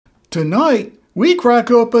Tonight, we crack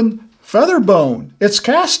open Featherbone. It's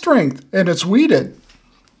cast strength and it's wheated.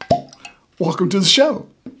 Welcome to the show.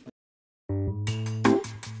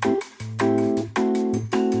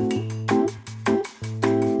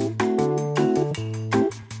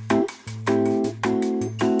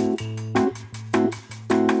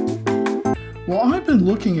 Well, I've been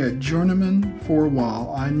looking at Journeyman for a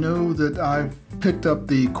while. I know that I've picked up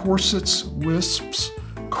the Corsets, Whips,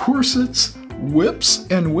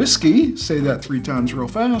 and Whiskey, say that 3 times real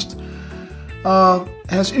fast,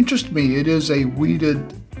 has interested me. It is a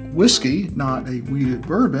wheated whiskey, not a wheated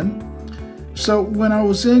bourbon. So when I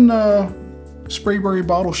was in Sprayberry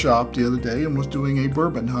Bottle Shop the other day and was doing a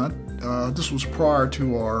bourbon hunt, this was prior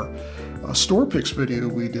to our store picks video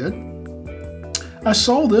we did, I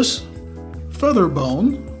saw this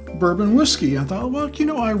Featherbone bourbon whiskey. I thought, well, you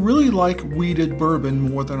know, I really like wheated bourbon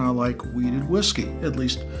more than I like wheated whiskey, at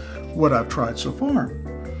least what I've tried so far.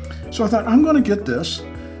 So I thought, I'm going to get this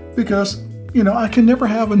because, you know, I can never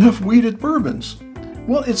have enough wheated bourbons.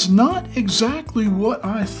 Well, it's not exactly what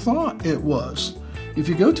I thought it was. If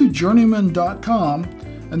you go to journeyman.com,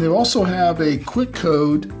 and they also have a quick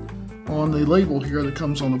code on the label here that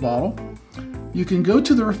comes on the bottle, you can go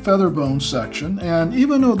to their Featherbone section, and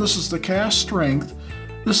even though this is the cast strength,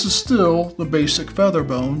 this is still the basic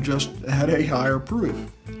Featherbone, just at a higher proof.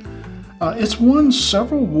 It's won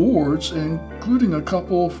several awards, including a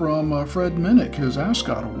couple from Fred Minnick, his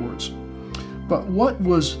Ascot Awards. But what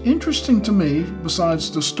was interesting to me,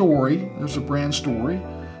 besides the story, there's a brand story,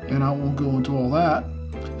 and I won't go into all that.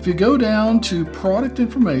 If you go down to product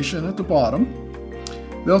information at the bottom,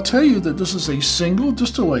 they'll tell you that this is a single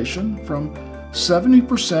distillation from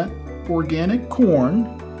 70% organic corn,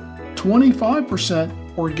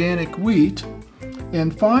 25% organic wheat,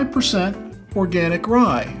 and 5% organic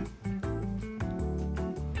rye.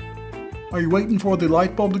 Are you waiting for the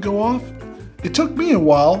light bulb to go off? It took me a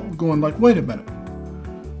while going like, wait a minute,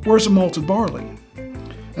 where's the malted barley?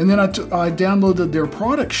 And then I downloaded their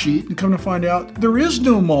product sheet and come to find out there is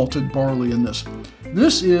no malted barley in this.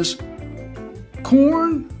 This is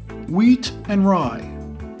corn, wheat, and rye.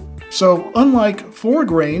 So unlike 4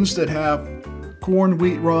 grains that have corn,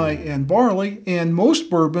 wheat, rye, and barley, and most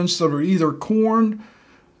bourbons that are either corn,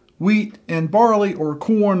 wheat, and barley, or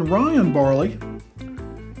corn, rye, and barley,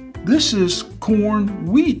 this is corn,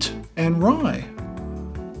 wheat, and rye.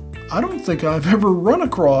 I don't think I've ever run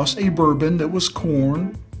across a bourbon that was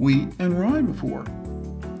corn, wheat, and rye before.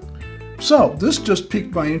 So this just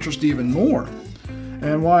piqued my interest even more,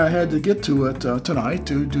 and why I had to get to it tonight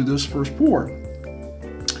to do this first pour.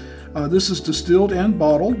 This is distilled and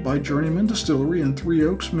bottled by Journeyman Distillery in Three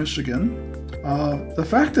Oaks, Michigan. The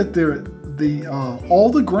fact that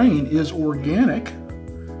all the grain is organic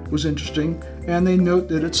was interesting, and they note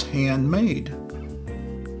that it's handmade.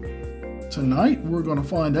 Tonight we're going to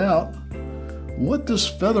find out what this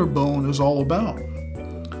Featherbone is all about.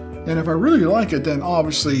 And if I really like it, then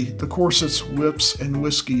obviously the Corsets, Whips, and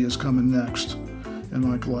Whiskey is coming next in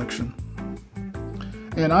my collection.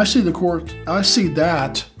 And I see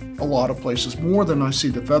that a lot of places more than I see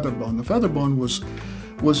the Featherbone. The Featherbone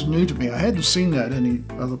was new to me. I hadn't seen that any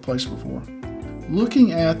other place before.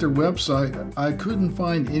 Looking at their website, I couldn't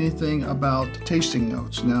find anything about tasting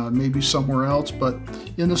notes. Now, it may be somewhere else, but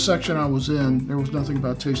in the section I was in, there was nothing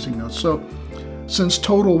about tasting notes. So, since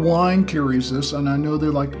Total Wine carries this, and I know they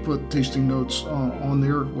like to put tasting notes on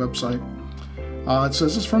their website, it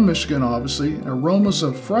says it's from Michigan, obviously. Aromas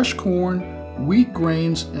of fresh corn, wheat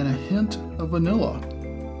grains, and a hint of vanilla.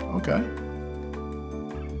 Okay.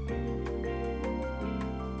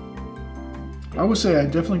 I would say I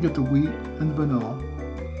definitely get the wheat and the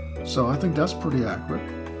vanilla. So I think that's pretty accurate.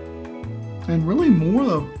 And really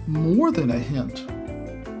more than a hint.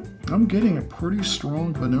 I'm getting a pretty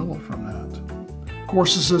strong vanilla from that. Of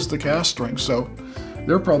course, this is the cast strength, so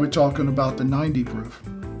they're probably talking about the 90 proof.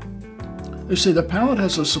 They say the palate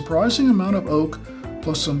has a surprising amount of oak,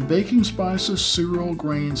 plus some baking spices, cereal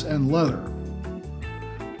grains, and leather.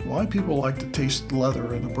 Why people like to taste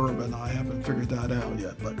leather in a bourbon, I haven't figured that out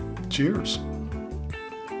yet, but cheers.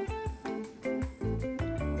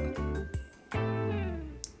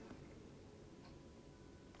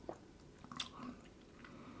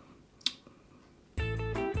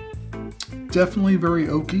 Definitely very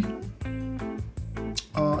oaky,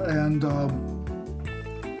 and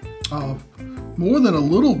more than a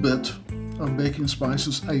little bit of baking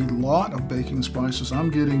spices, a lot of baking spices. I'm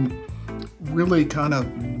getting really kind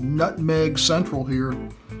of nutmeg central here,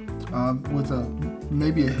 with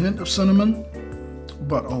maybe a hint of cinnamon,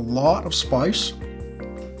 but a lot of spice,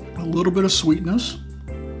 a little bit of sweetness,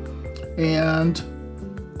 and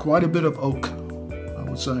quite a bit of oak, I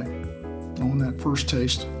would say. on that first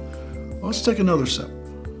taste. Let's take another sip.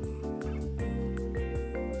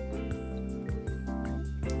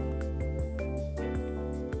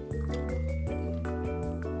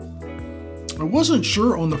 I wasn't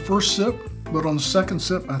sure on the first sip, but on the second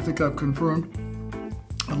sip, I think I've confirmed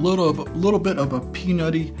a little bit of a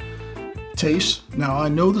peanutty taste. Now, I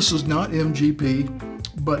know this is not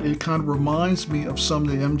MGP, but it kind of reminds me of some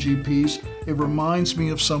of the MGPs. It reminds me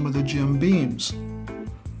of some of the Jim Beams.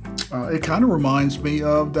 It kind of reminds me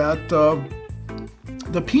of that,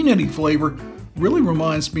 the peanutty flavor really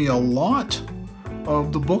reminds me a lot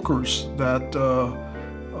of the Booker's, that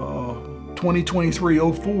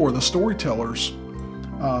 2023-04, the Storytellers.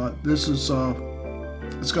 This is,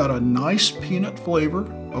 it's got a nice peanut flavor,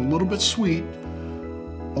 a little bit sweet,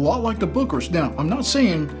 a lot like the Booker's. Now, I'm not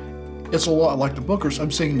saying it's a lot like the Booker's, I'm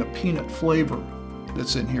saying the peanut flavor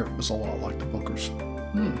that's in here is a lot like the Booker's.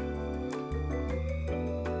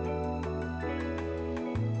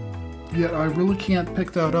 Yet I really can't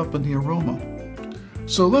pick that up in the aroma.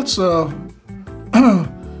 So let's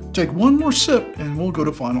take one more sip and we'll go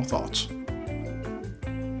to final thoughts.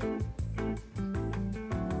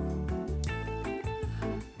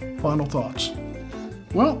 Final thoughts.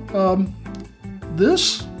 Well,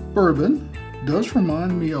 this bourbon does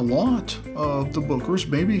remind me a lot of the Booker's,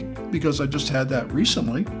 maybe because I just had that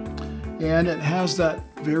recently, and it has that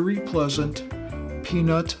very pleasant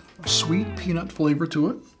peanut, sweet peanut flavor to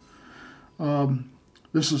it.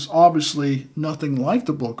 This is obviously nothing like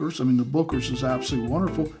the Booker's. I mean, the Booker's is absolutely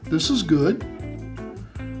wonderful. This is good,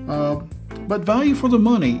 but value for the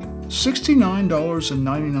money,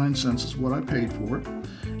 $69.99 is what I paid for it.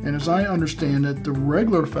 And as I understand it, the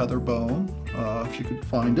regular Featherbone, if you could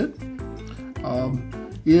find it,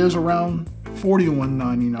 is around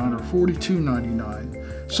 $41.99 or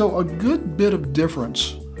 $42.99. So a good bit of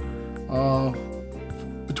difference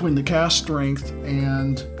between the cask strength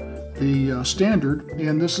and the standard,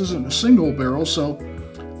 and this isn't a single barrel, so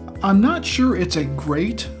I'm not sure it's a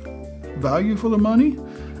great value for the money.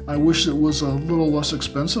 I wish it was a little less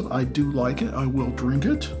expensive. I do like it. I will drink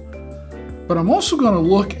it. But I'm also going to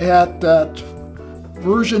look at that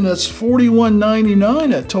version that's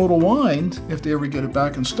 $41.99 at Total Wine, if they ever get it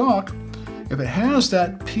back in stock. If it has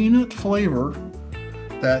that peanut flavor,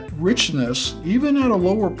 that richness, even at a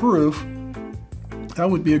lower proof, that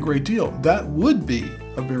would be a great deal. That would be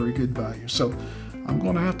a very good value. So I'm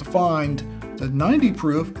going to have to find the 90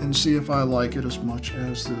 proof and see if I like it as much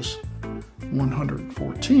as this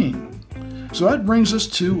 114. So that brings us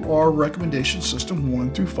to our recommendation system,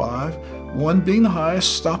 1 through 5. 1 being the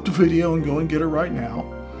highest. Stop the video and go and get it right now.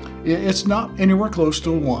 It's not anywhere close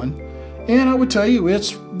to a 1. And I would tell you,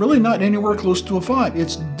 it's really not anywhere close to a 5.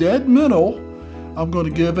 It's dead middle. I'm going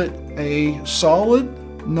to give it a solid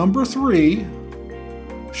number 3.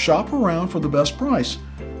 Shop around for the best price.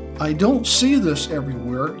 I don't see this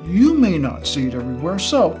everywhere. You may not see it everywhere.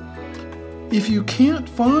 So if you can't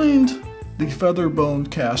find the Featherbone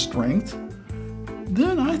cask strength,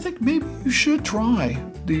 then I think maybe you should try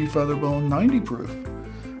the Featherbone 90 proof.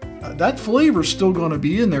 That flavor's still going to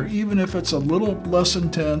be in there, even if it's a little less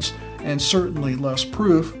intense and certainly less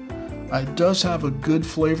proof. It does have a good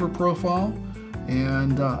flavor profile,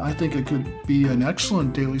 and I think it could be an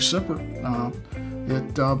excellent daily sipper.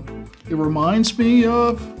 It reminds me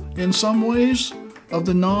of, in some ways, of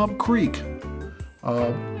the Knob Creek,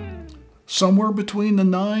 somewhere between the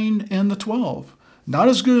 9 and the 12. Not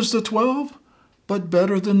as good as the 12, but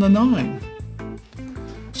better than the 9.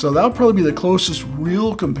 So that'll probably be the closest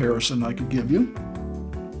real comparison I could give you.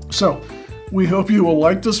 So we hope you will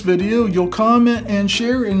like this video. You'll comment and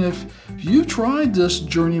share, and if you tried this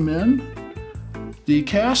Journeyman, the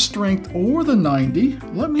cask strength or the 90,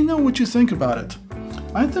 let me know what you think about it.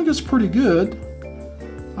 I think it's pretty good.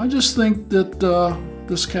 I just think that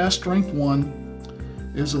this cask strength one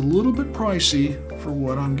is a little bit pricey for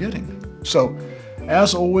what I'm getting. So,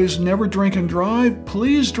 as always, never drink and drive.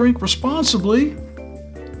 Please drink responsibly,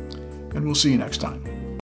 and we'll see you next time.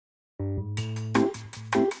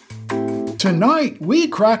 Tonight, we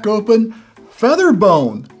crack open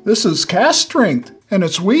Featherbone. This is cask strength, and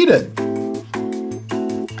it's wheated.